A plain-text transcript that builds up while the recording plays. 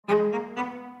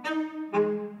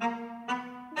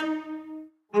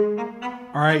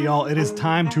All right, y'all, it is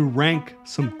time to rank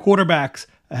some quarterbacks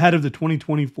ahead of the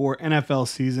 2024 NFL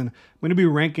season. I'm going to be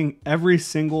ranking every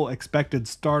single expected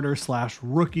starter /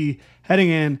 rookie heading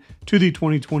in to the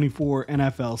 2024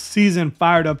 NFL season.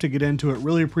 Fired up to get into it.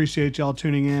 Really appreciate y'all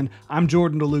tuning in. I'm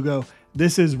Jordan Lugo.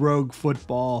 This is Rogue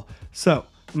Football. So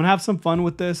I'm going to have some fun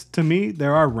with this. To me,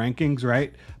 there are rankings,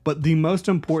 right? But the most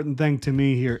important thing to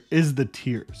me here is the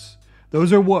tiers.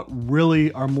 Those are what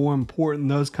really are more important.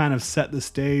 Those kind of set the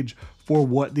stage for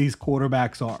what these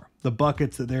quarterbacks are, the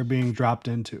buckets that they're being dropped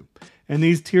into. And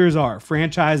these tiers are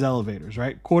franchise elevators,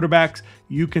 right? Quarterbacks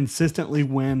you consistently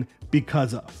win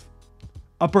because of.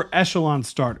 Upper echelon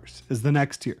starters is the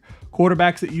next tier.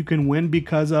 Quarterbacks that you can win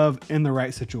because of in the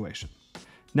right situation.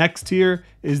 Next tier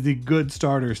is the good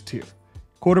starters tier.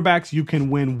 Quarterbacks you can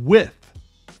win with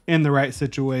in the right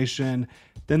situation.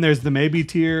 Then there's the maybe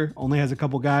tier, only has a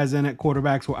couple guys in it.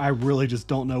 Quarterbacks where I really just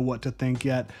don't know what to think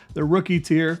yet. The rookie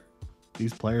tier,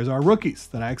 these players are rookies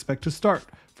that I expect to start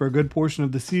for a good portion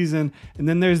of the season. And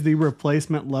then there's the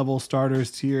replacement level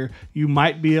starters tier. You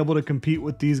might be able to compete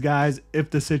with these guys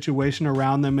if the situation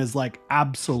around them is like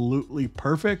absolutely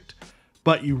perfect,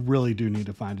 but you really do need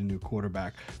to find a new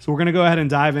quarterback. So we're going to go ahead and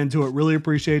dive into it. Really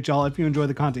appreciate y'all. If you enjoy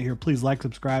the content here, please like,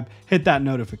 subscribe, hit that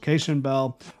notification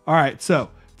bell. All right, so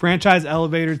franchise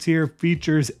elevator tier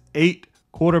features 8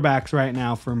 quarterbacks right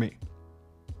now for me.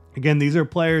 Again, these are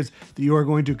players that you are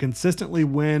going to consistently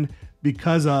win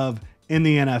because of in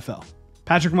the NFL.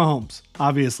 Patrick Mahomes,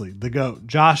 obviously, the GOAT.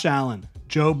 Josh Allen,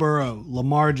 Joe Burrow,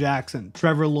 Lamar Jackson,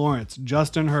 Trevor Lawrence,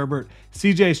 Justin Herbert,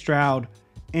 CJ Stroud,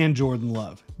 and Jordan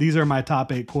Love. These are my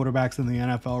top 8 quarterbacks in the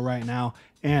NFL right now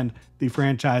and the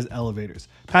franchise elevators.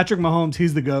 Patrick Mahomes,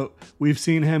 he's the GOAT. We've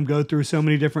seen him go through so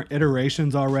many different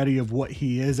iterations already of what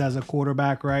he is as a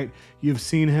quarterback, right? You've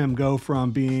seen him go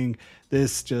from being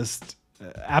this just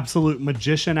absolute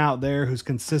magician out there who's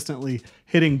consistently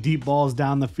hitting deep balls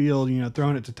down the field,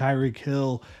 throwing it to Tyreek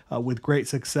Hill with great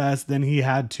success. Then he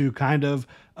had to kind of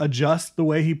adjust the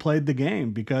way he played the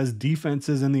game because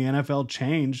defenses in the NFL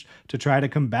changed to try to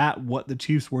combat what the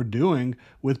Chiefs were doing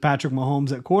with Patrick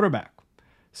Mahomes at quarterback.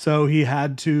 So he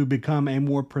had to become a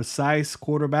more precise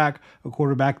quarterback, a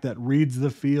quarterback that reads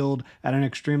the field at an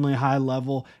extremely high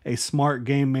level, a smart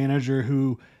game manager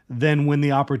who then, when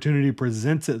the opportunity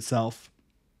presents itself,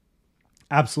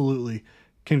 absolutely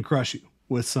can crush you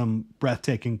with some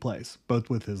breathtaking plays, both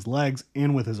with his legs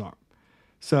and with his arm.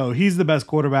 So he's the best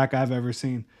quarterback I've ever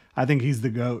seen. I think he's the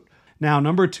GOAT. Now,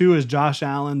 number 2 is Josh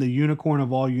Allen, the unicorn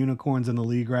of all unicorns in the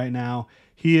league right now.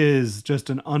 He is just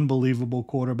an unbelievable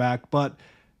quarterback, but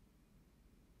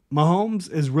Mahomes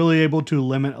is really able to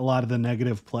limit a lot of the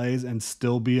negative plays and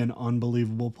still be an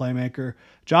unbelievable playmaker.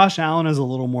 Josh Allen is a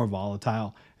little more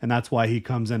volatile, and that's why he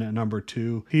comes in at number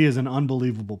 2. He is an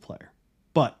unbelievable player,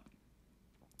 but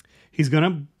he's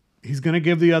going to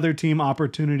give the other team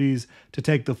opportunities to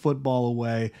take the football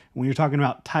away. When you're talking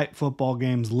about tight football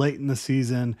games late in the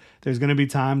season, there's going to be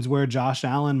times where Josh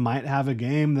Allen might have a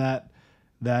game that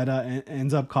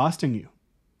ends up costing you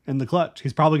in the clutch.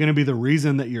 He's probably going to be the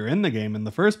reason that you're in the game in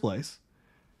the first place,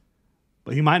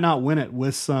 but he might not win it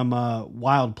with some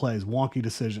wild plays, wonky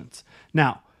decisions.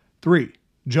 Now, 3,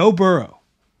 Joe Burrow.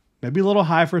 Maybe a little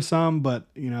high for some, but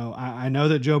I know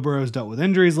that Joe Burrow's dealt with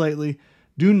injuries lately.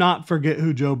 Do not forget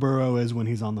who Joe Burrow is when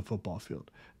he's on the football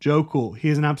field. Joe Cool. He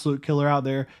is an absolute killer out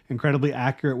there, incredibly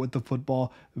accurate with the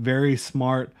football, very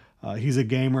smart. He's a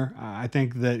gamer. I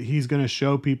think that he's going to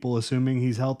show people, assuming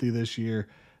he's healthy this year,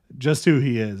 just who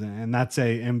he is, and that's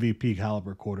a MVP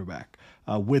caliber quarterback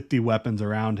with the weapons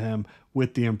around him,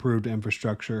 with the improved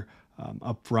infrastructure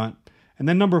up front. And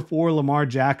then number 4, Lamar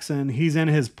Jackson. He's in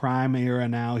his prime era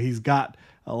now. He's got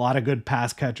a lot of good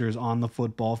pass catchers on the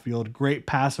football field. Great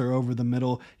passer over the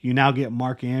middle. You now get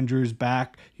Mark Andrews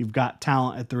back. You've got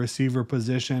talent at the receiver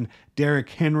position. Derrick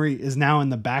Henry is now in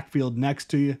the backfield next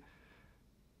to you.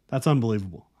 That's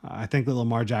unbelievable. I think that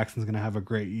Lamar Jackson's going to have a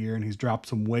great year, and he's dropped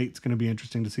some weight. It's going to be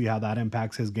interesting to see how that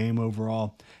impacts his game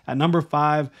overall. At number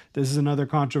 5, this is another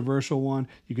controversial one.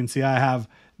 You can see I have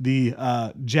the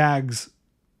Jags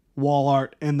wall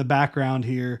art in the background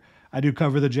here. I do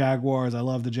cover the Jaguars. I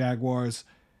love the Jaguars.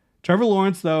 Trevor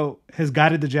Lawrence, though, has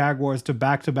guided the Jaguars to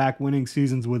back-to-back winning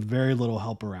seasons with very little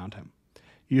help around him.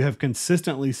 You have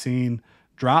consistently seen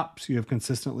drops. You have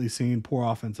consistently seen poor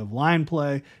offensive line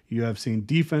play. You have seen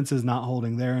defenses not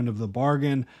holding their end of the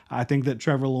bargain. I think that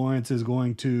Trevor Lawrence is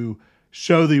going to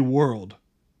show the world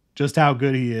just how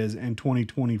good he is in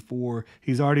 2024.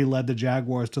 He's already led the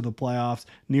Jaguars to the playoffs,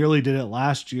 nearly did it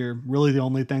last year. Really the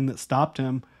only thing that stopped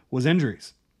him was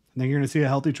injuries. I think you're going to see a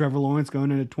healthy Trevor Lawrence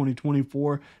going into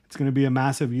 2024. It's going to be a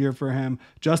massive year for him.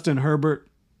 Justin Herbert,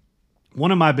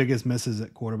 One of my biggest misses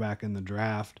at quarterback in the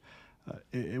draft,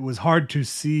 it was hard to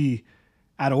see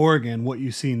at Oregon what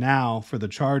you see now for the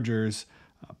Chargers.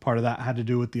 Part of that had to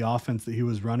do with the offense that he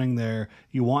was running there.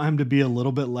 You want him to be a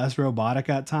little bit less robotic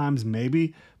at times,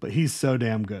 maybe, but he's so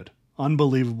damn good.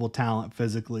 Unbelievable talent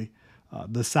physically.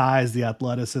 The size, the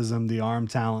athleticism, the arm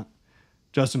talent.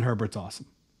 Justin Herbert's awesome.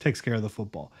 Takes care of the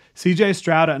football. CJ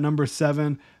Stroud at number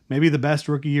 7, maybe the best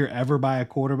rookie year ever by a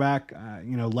quarterback.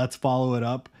 Let's follow it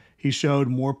up. He showed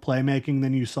more playmaking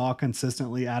than you saw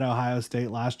consistently at Ohio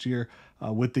State last year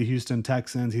with the Houston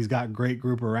Texans. He's got great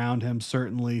group around him,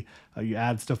 certainly. You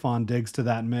add Stephon Diggs to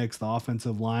that mix. The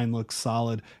offensive line looks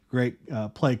solid. Great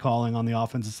play calling on the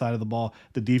offensive side of the ball.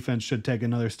 The defense should take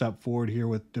another step forward here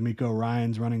with D'Amico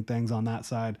Ryans running things on that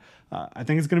side. I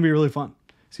think it's going to be really fun.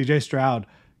 CJ Stroud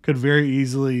could very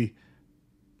easily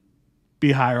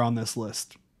be higher on this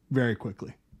list very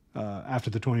quickly after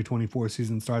the 2024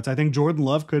 season starts. I think Jordan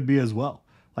Love could be as well.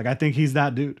 I think he's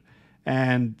that dude.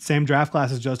 And same draft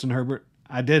class as Justin Herbert.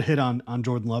 I did hit on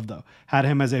Jordan Love, though. Had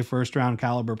him as a first-round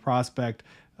caliber prospect.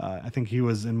 I think he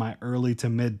was in my early to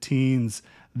mid-teens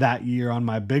that year on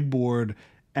my big board.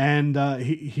 And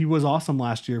he was awesome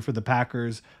last year for the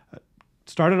Packers.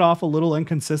 Started off a little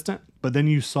inconsistent, but then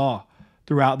you saw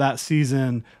throughout that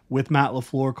season with Matt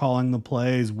LaFleur calling the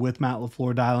plays, with Matt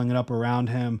LaFleur dialing it up around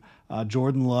him.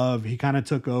 Jordan Love, he kind of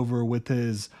took over with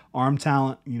his arm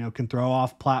talent, can throw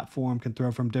off platform, can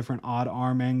throw from different odd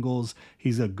arm angles.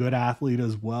 He's a good athlete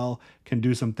as well, can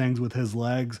do some things with his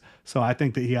legs. So I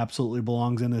think that he absolutely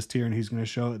belongs in this tier, and he's going to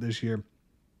show it this year.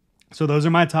 So those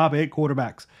are my top 8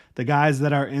 quarterbacks, the guys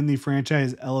that are in the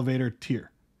franchise elevator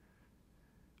tier.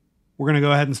 We're going to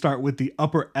go ahead and start with the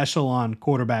upper echelon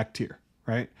quarterback tier.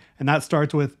 Right? And that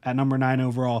starts with, at number 9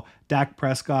 overall, Dak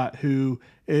Prescott, who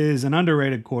is an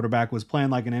underrated quarterback, was playing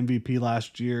like an MVP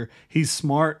last year. He's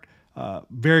smart,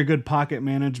 very good pocket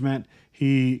management.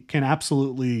 He can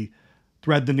absolutely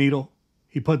thread the needle.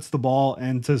 He puts the ball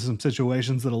into some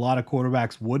situations that a lot of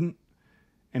quarterbacks wouldn't,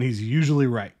 and he's usually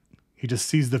right. He just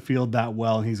sees the field that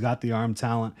well, and he's got the arm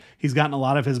talent. He's gotten a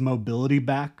lot of his mobility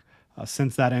back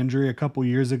since that injury a couple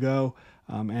years ago.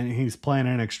 And he's playing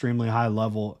at an extremely high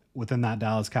level within that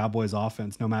Dallas Cowboys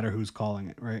offense, no matter who's calling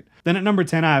it, right? Then at number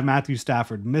 10, I have Matthew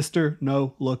Stafford, Mr.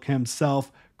 No Look himself.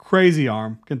 Crazy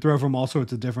arm, can throw from all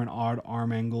sorts of different odd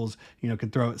arm angles, can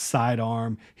throw it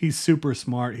sidearm. He's super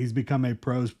smart. He's become a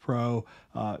pro's pro.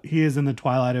 He is in the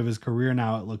twilight of his career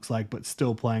now, it looks like, but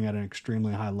still playing at an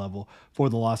extremely high level for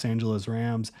the Los Angeles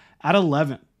Rams. At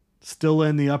 11, still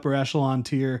in the upper echelon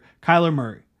tier, Kyler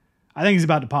Murray. I think he's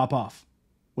about to pop off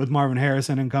with Marvin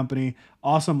Harrison and company.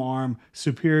 Awesome arm,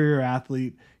 superior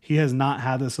athlete. He has not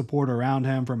had the support around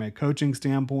him from a coaching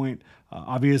standpoint.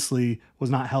 Obviously was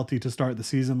not healthy to start the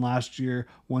season last year.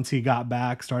 Once he got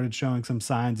back, started showing some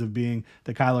signs of being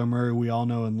the Kyler Murray we all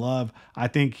know and love. I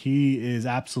think he is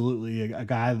absolutely a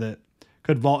guy that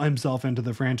could vault himself into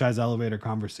the franchise elevator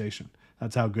conversation.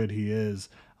 That's how good he is.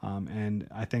 And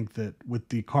I think that with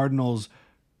the Cardinals'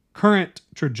 current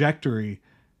trajectory,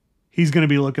 he's going to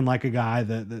be looking like a guy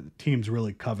that teams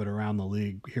really covet around the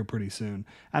league here pretty soon.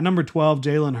 At number 12,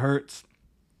 Jalen Hurts.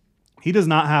 He does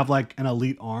not have like an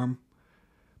elite arm,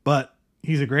 but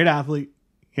he's a great athlete.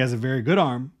 He has a very good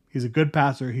arm. He's a good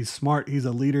passer. He's smart. He's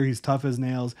a leader. He's tough as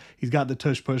nails. He's got the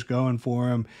tush push going for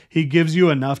him. He gives you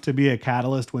enough to be a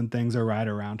catalyst when things are right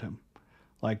around him.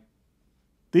 Like,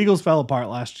 the Eagles fell apart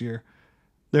last year.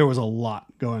 There was a lot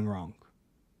going wrong.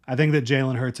 I think that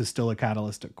Jalen Hurts is still a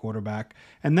catalyst at quarterback.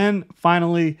 And then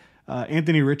finally,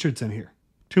 Anthony Richardson here.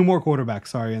 2 more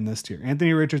quarterbacks, in this tier.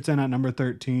 Anthony Richardson at number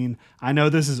 13. I know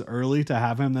this is early to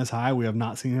have him this high. We have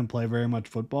not seen him play very much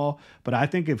football. But I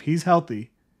think if he's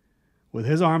healthy, with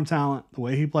his arm talent, the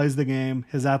way he plays the game,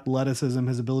 his athleticism,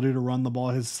 his ability to run the ball,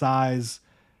 his size,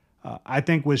 I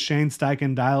think with Shane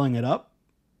Steichen dialing it up,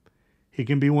 he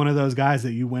can be one of those guys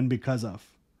that you win because of.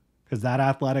 Because that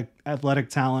athletic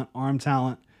talent, arm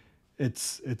talent,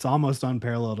 it's almost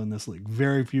unparalleled in this league.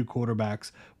 Very few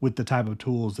quarterbacks with the type of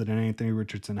tools that an Anthony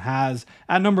Richardson has.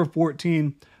 At number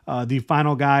 14, the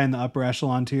final guy in the upper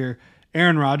echelon tier,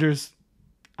 Aaron Rodgers.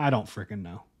 I don't freaking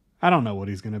know. I don't know what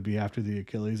he's going to be after the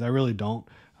Achilles. I really don't.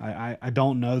 I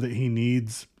don't know that he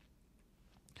needs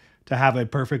to have a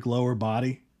perfect lower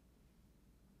body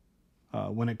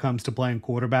when it comes to playing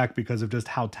quarterback because of just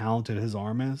how talented his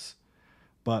arm is.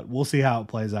 But we'll see how it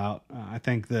plays out. I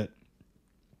think that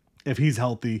if he's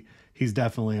healthy, he's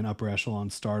definitely an upper echelon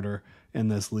starter in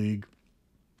this league.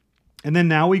 And then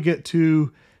now we get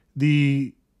to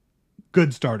the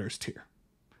good starters tier.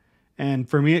 And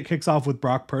for me, it kicks off with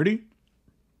Brock Purdy.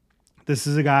 This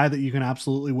is a guy that you can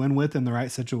absolutely win with in the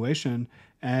right situation,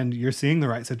 and you're seeing the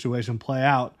right situation play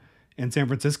out in San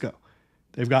Francisco.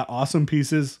 They've got awesome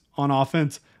pieces on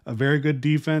offense, a very good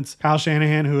defense. Kyle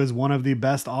Shanahan, who is one of the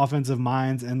best offensive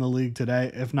minds in the league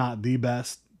today, if not the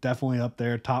best, definitely up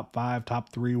there, top 5, top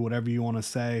 3, whatever you want to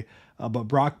say. But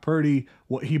Brock Purdy,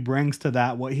 what he brings to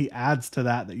that, what he adds to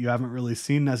that you haven't really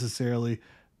seen necessarily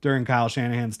during Kyle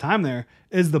Shanahan's time there,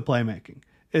 is the playmaking,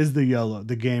 is the YOLO,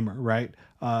 the gamer, right?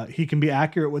 He can be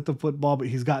accurate with the football, but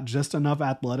he's got just enough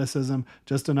athleticism,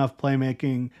 just enough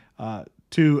playmaking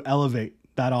to elevate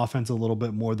that offense a little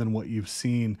bit more than what you've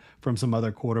seen from some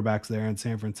other quarterbacks there in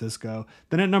San Francisco.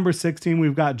 Then at number 16,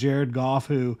 we've got Jared Goff,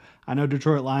 who I know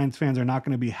Detroit Lions fans are not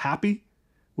going to be happy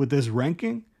with this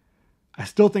ranking. I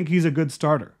still think he's a good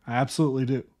starter. I absolutely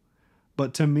do.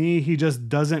 But to me, he just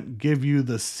doesn't give you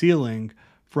the ceiling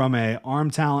from a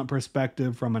arm talent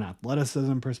perspective, from an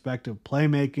athleticism perspective,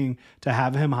 playmaking, to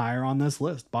have him higher on this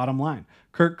list. Bottom line,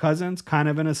 Kirk Cousins kind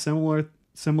of in a similar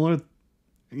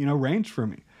range for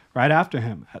me. Right after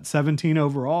him at 17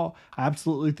 overall, I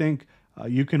absolutely think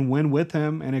you can win with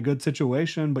him in a good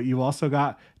situation, but you've also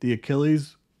got the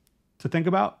Achilles to think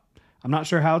about. I'm not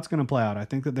sure how it's going to play out. I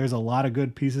think that there's a lot of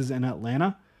good pieces in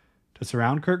Atlanta to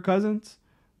surround Kirk Cousins,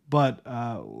 but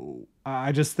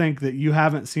I just think that you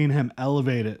haven't seen him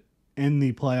elevate it in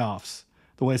the playoffs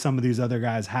the way some of these other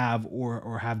guys have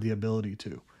or have the ability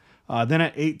to. Then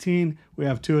at 18, we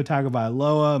have Tua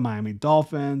Tagovailoa, Miami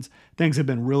Dolphins. Things have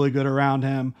been really good around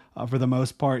him for the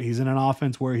most part. He's in an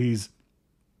offense where he's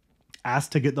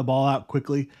asked to get the ball out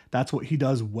quickly. That's what he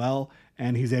does well,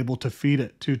 and he's able to feed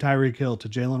it to Tyreek Hill, to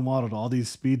Jalen Waddle, to all these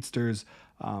speedsters.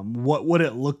 What would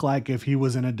it look like if he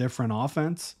was in a different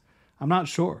offense? I'm not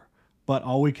sure, but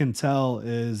all we can tell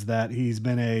is that he's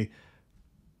been a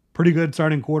pretty good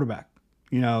starting quarterback,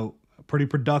 pretty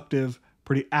productive,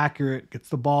 pretty accurate, gets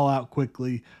the ball out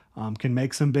quickly, can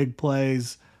make some big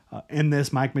plays in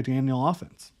this Mike McDaniel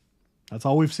offense. That's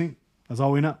all we've seen. That's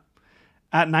all we know.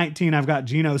 At 19, I've got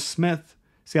Geno Smith,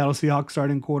 Seattle Seahawks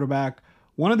starting quarterback,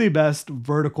 one of the best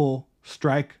vertical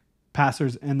strike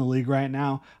passers in the league right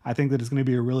now. I think that it's going to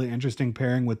be a really interesting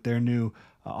pairing with their new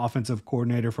offensive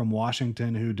coordinator from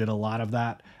Washington, who did a lot of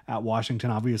that at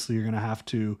Washington. Obviously, you're going to have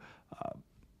to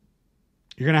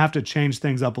change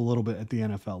things up a little bit at the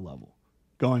NFL level.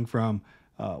 Going from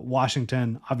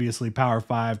Washington, obviously Power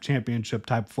 5, championship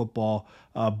type football,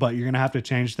 but you're going to have to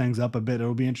change things up a bit.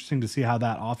 It'll be interesting to see how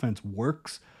that offense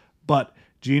works. But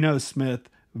Geno Smith,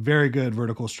 very good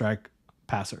vertical strike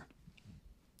passer.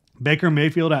 Baker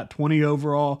Mayfield at 20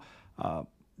 overall,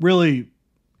 really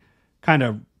kind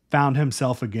of found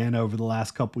himself again over the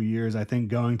last couple years. I think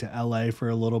going to LA for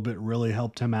a little bit really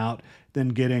helped him out. Then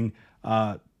getting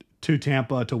to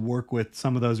Tampa to work with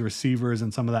some of those receivers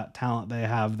and some of that talent they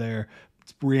have there.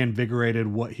 It's reinvigorated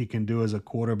what he can do as a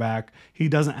quarterback. He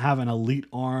doesn't have an elite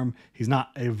arm. He's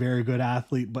not a very good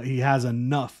athlete, but he has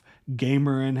enough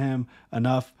gamer in him,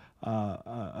 enough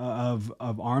of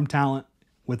arm talent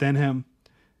within him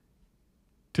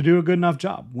to do a good enough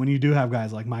job when you do have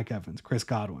guys like Mike Evans, Chris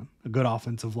Godwin, a good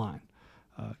offensive line,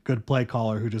 good play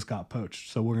caller who just got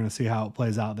poached. So we're going to see how it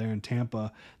plays out there in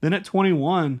Tampa. Then at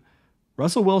 21,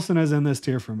 Russell Wilson is in this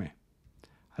tier for me.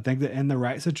 I think that in the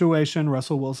right situation,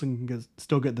 Russell Wilson can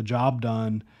still get the job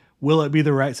done. Will it be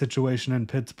the right situation in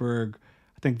Pittsburgh?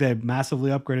 I think they've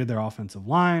massively upgraded their offensive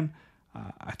line.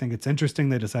 I think it's interesting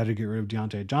they decided to get rid of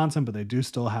Deontay Johnson, but they do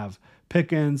still have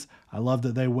Pickens. I love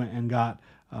that they went and got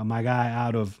my guy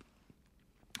out of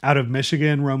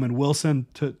Michigan, Roman Wilson,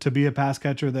 to be a pass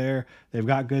catcher there. They've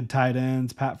got good tight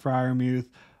ends, Pat Freiermuth,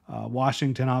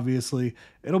 Washington, obviously.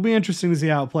 It'll be interesting to see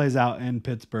how it plays out in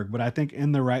Pittsburgh, but I think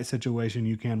in the right situation,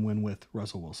 you can win with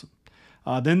Russell Wilson.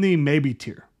 Then the maybe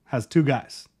tier has two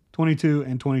guys, 22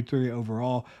 and 23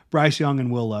 overall, Bryce Young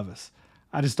and Will Levis.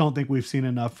 I just don't think we've seen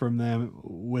enough from them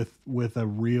with a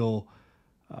real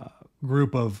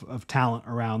group of talent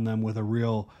around them, with a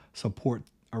real support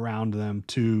around them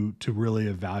to really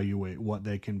evaluate what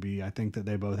they can be. I think that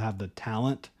they both have the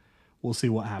talent. We'll see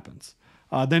what happens.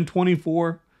 Then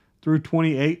 24 through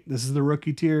 28, this is the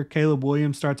rookie tier. Caleb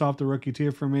Williams starts off the rookie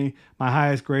tier for me. My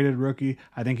highest graded rookie.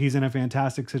 I think he's in a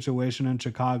fantastic situation in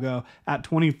Chicago. At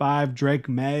 25, Drake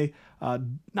May.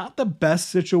 Not the best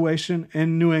situation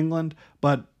in New England,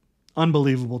 but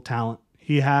unbelievable talent.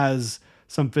 He has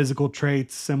some physical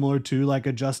traits similar to like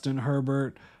a Justin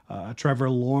Herbert, a Trevor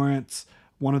Lawrence,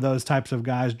 one of those types of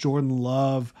guys. Jordan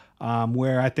Love,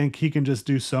 where I think he can just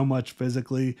do so much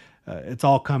physically. It's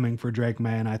all coming for Drake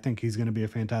May, and I think he's going to be a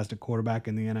fantastic quarterback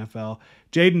in the NFL.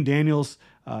 Jaden Daniels,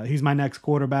 he's my next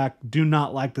quarterback. Do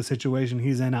not like the situation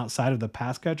he's in outside of the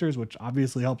pass catchers, which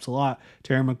obviously helps a lot.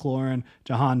 Terry McLaurin,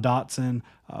 Jahan Dotson,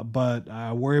 but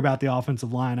I worry about the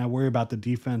offensive line. I worry about the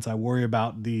defense. I worry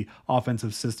about the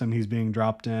offensive system he's being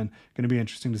dropped in. Going to be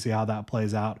interesting to see how that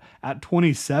plays out. At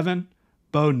 27,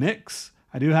 Bo Nix.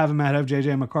 I do have him ahead of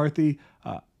J.J. McCarthy.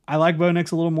 I like Bo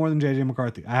Nix a little more than J.J.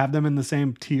 McCarthy. I have them in the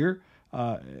same tier.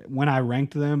 When I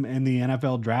ranked them in the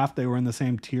NFL draft, they were in the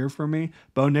same tier for me.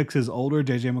 Bo Nix is older.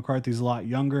 J.J. McCarthy's a lot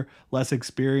younger, less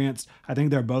experienced. I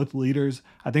think they're both leaders.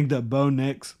 I think that Bo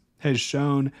Nix has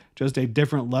shown just a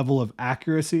different level of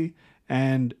accuracy,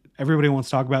 and everybody wants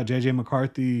to talk about J.J.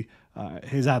 McCarthy,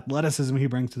 his athleticism he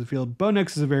brings to the field. Bo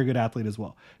Nix is a very good athlete as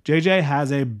well. J.J.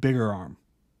 has a bigger arm.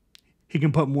 He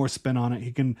can put more spin on it.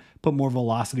 He can put more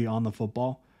velocity on the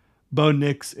football. Bo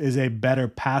Nix is a better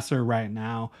passer right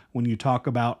now. When you talk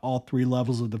about all three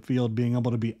levels of the field being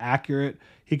able to be accurate,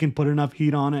 he can put enough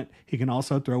heat on it. He can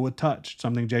also throw with touch,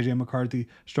 something J.J. McCarthy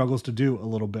struggles to do a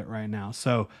little bit right now.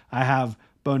 So I have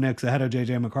Bo Nix ahead of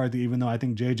J.J. McCarthy, even though I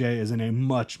think J.J. is in a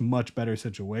much, much better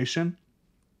situation.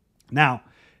 Now,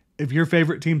 if your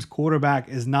favorite team's quarterback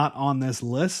is not on this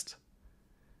list,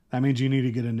 that means you need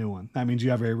to get a new one. That means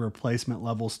you have a replacement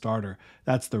level starter.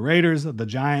 That's the Raiders, the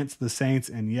Giants, the Saints,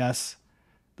 and yes,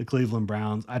 the Cleveland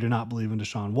Browns. I do not believe in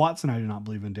Deshaun Watson. I do not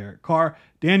believe in Derek Carr,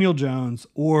 Daniel Jones,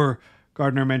 or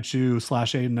Gardner Minshew /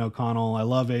 Aiden O'Connell. I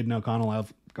love Aiden O'Connell. I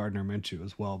love Gardner Minshew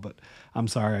as well, but I'm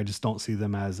sorry. I just don't see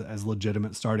them as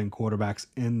legitimate starting quarterbacks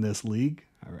in this league.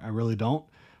 I really don't.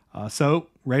 So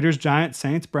Raiders, Giants,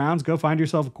 Saints, Browns, go find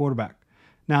yourself a quarterback.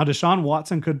 Now, Deshaun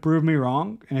Watson could prove me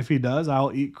wrong, and if he does,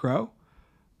 I'll eat crow,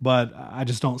 but I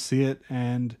just don't see it.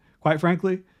 And quite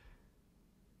frankly,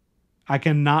 I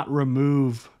cannot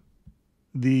remove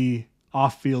the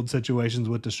off-field situations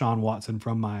with Deshaun Watson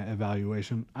from my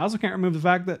evaluation. I also can't remove the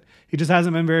fact that he just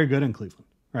hasn't been very good in Cleveland,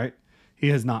 right? He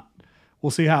has not.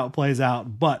 We'll see how it plays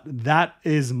out, but that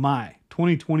is my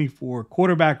 2024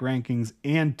 quarterback rankings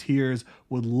and tiers.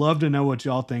 Would love to know what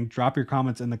y'all think. Drop your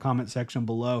comments in the comment section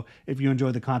below. If you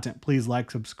enjoy the content, please like,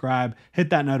 subscribe, hit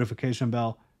that notification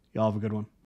bell. Y'all have a good one.